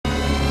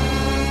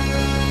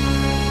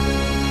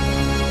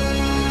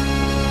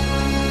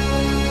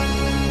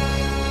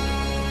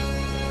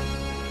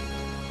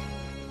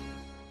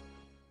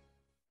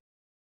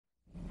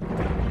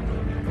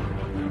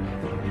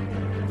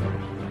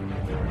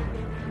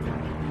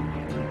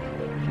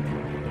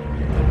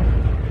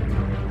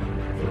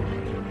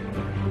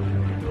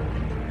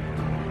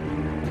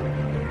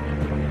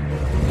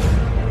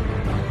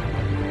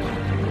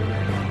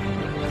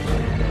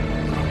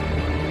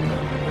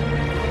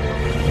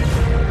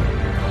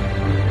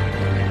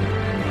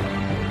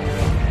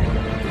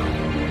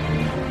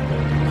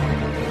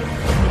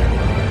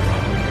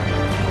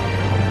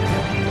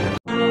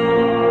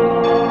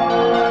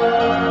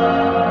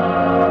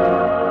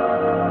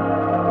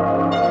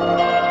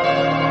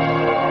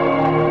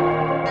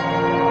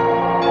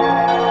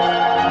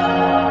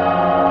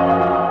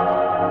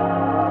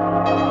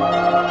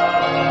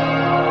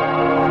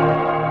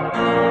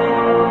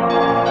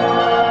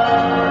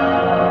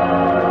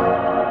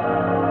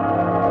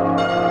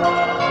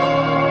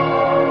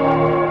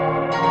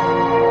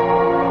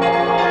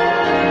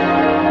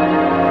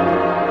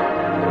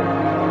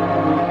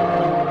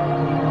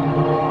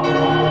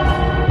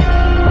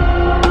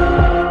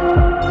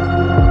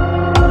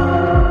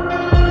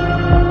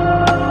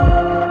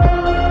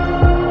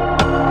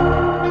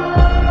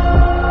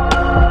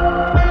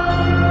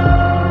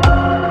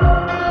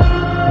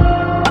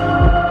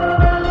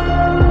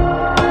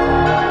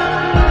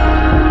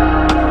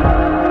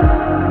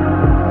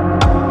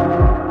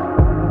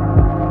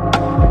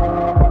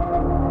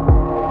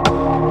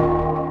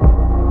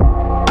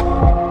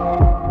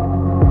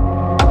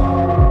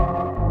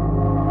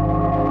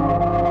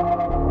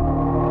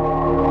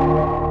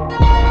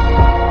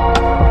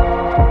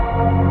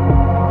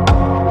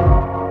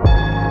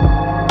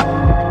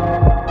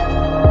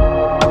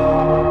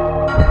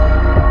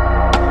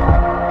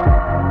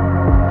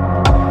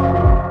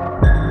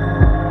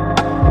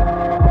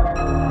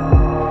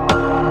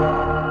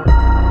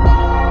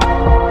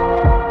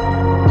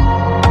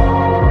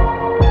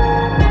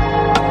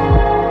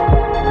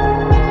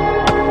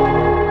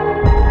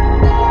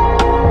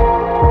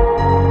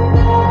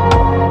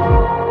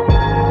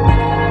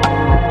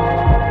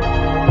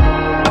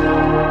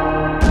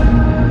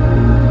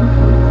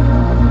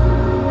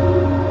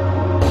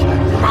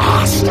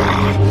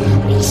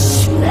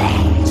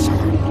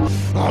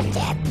of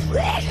their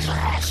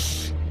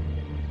precious.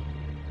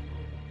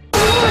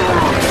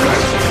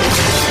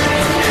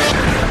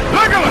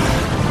 Legolas!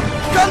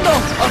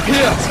 Gandalf! Up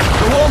here!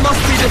 The wall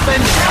must be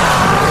defended!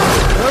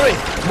 Hurry!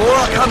 More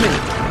are coming!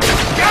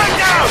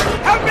 Gandalf!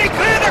 Help me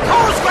clear the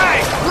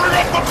causeway! Bring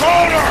up the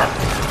border!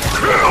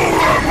 Kill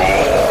them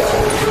all!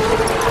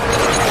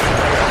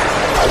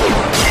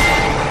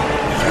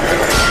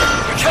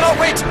 We cannot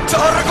wait! To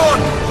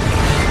Aragorn!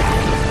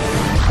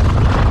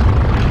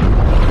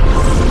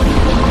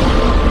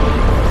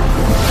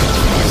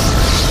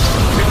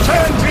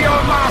 Return to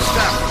your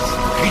master!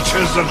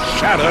 Creatures of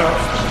shadow!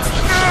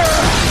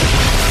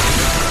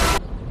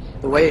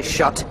 The way is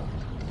shut.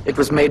 It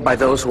was made by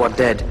those who are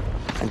dead,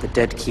 and the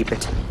dead keep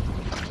it.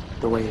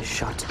 The way is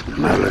shut.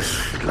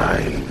 Malice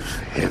lies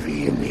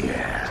heavy in the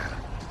air.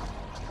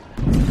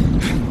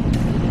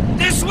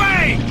 This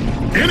way!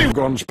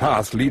 Aragorn's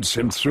path leads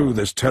him through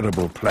this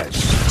terrible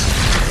place,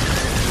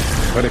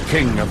 where the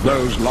king of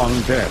those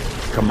long dead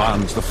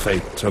commands the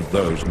fate of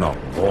those not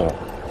born.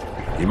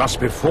 He must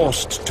be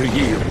forced to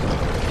yield.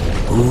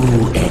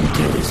 Who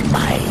enters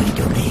my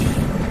domain?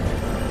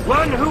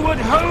 One who would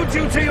hold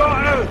you to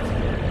your oath!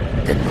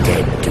 The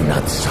dead do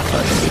not suffer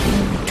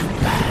living to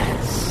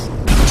pass.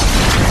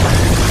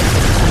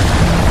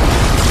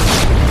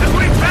 Have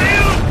we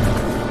failed?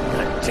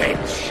 The dead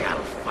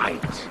shall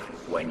fight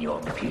when your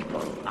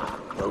people are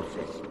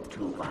closest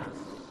to us.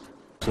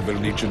 Of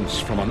allegiance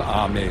from an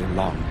army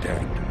long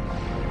dead.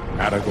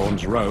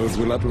 Aragorn's road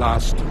will at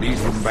last lead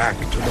him back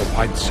to the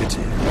White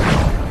City.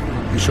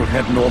 He shall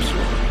head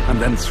northward, and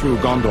then through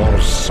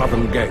Gondor's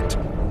southern gate,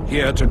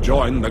 here to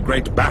join the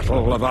great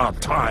battle of our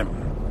time.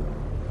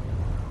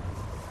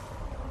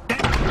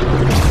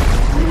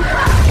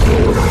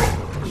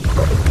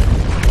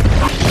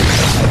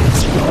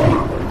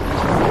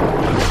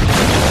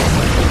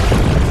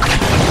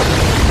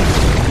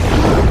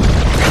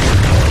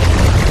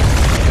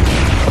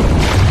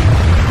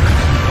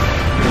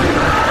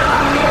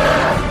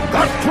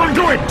 That will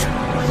do it!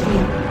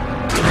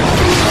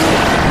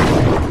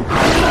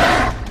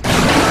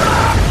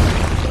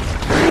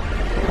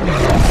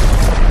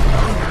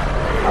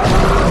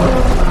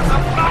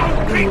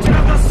 Creature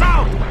of the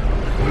South!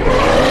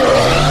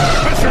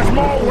 This is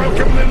more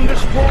welcome than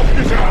this dwarf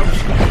deserves.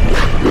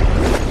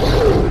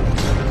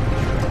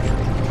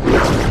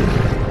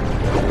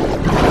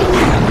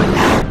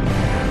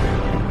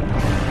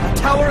 The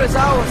tower is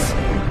ours!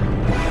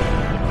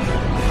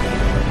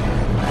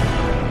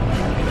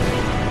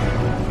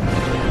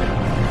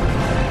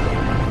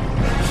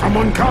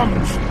 Someone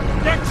comes!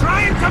 They're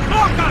trying to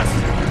block us!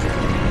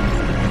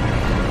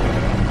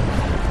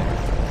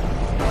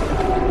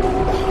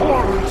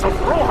 Horns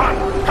of Rohan!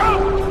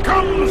 Help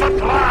comes at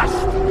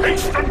last!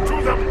 Hasten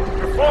to them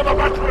before the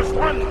battle is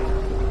won!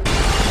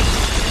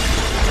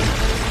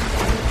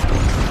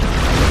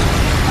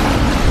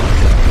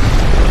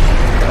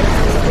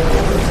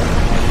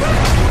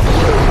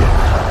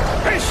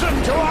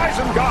 Hasten to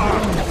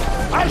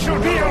Isengard! I shall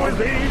deal with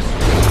these!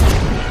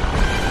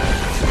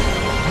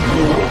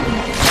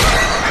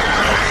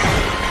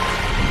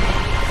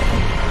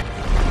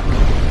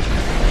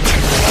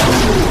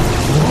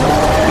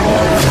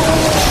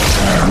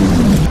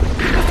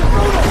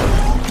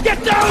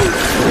 Get down!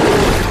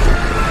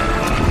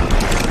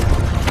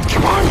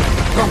 Come on,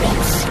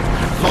 hobbits.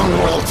 Long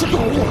way to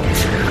go yet.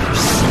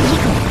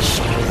 Smeagol,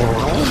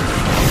 boy.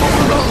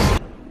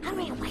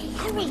 Hurry away,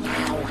 hurry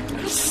now.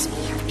 I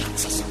smear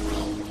gets us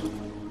away.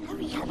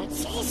 Hurry,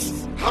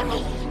 hobbitses.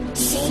 Hurry.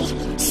 See?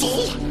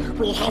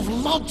 We have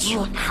led you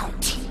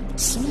out.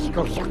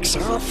 Smeagol looks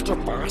after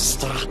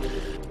Master.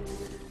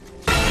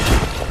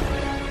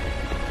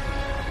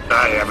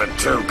 I have a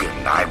token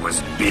I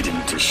was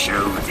bidden to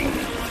show thee.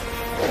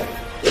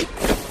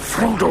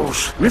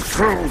 Frodo's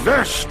mithril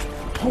vest.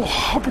 Poor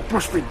hobbit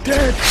must be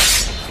dead.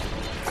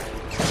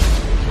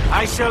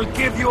 I shall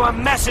give you a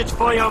message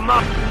for your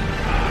mother.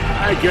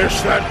 I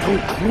guess that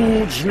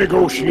concludes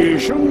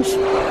negotiations.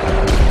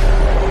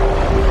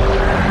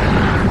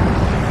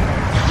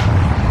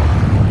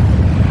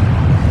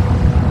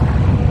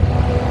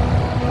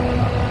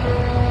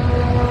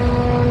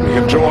 We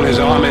have drawn his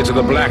army to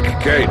the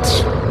Black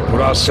Gate.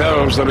 For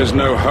ourselves there is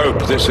no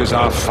hope. This is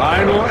our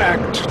final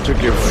act to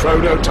give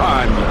Frodo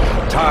time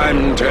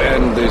to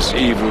end this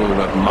evil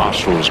that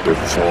marshals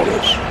before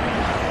us.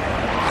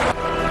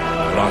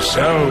 For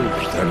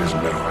ourselves there is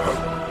no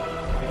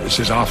hope. This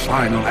is our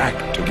final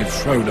act to give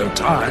Frodo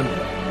time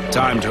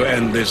to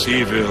end this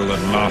evil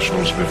that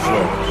marshals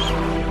before us.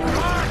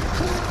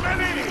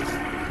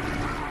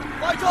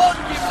 Fight on,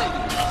 Gimli!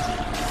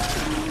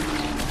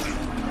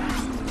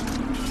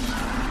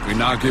 We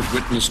now give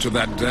witness to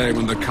that day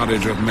when the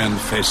courage of men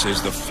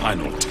faces the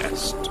final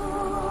test.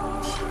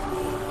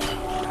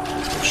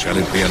 Or shall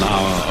it be an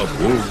hour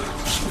of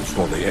wolves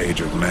before the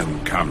age of men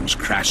comes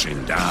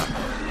crashing down?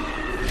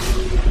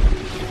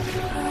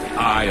 The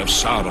eye of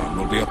Sauron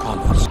will be upon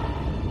us.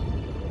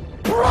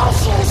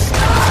 Precious!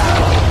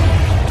 Eyes!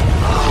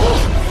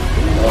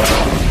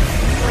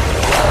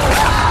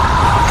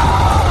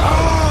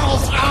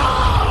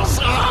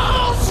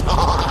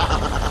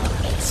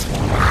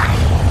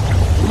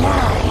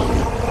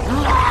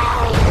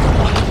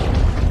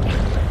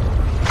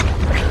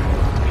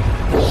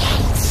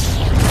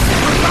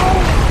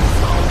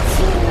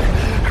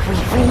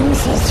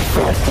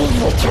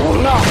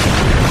 to know.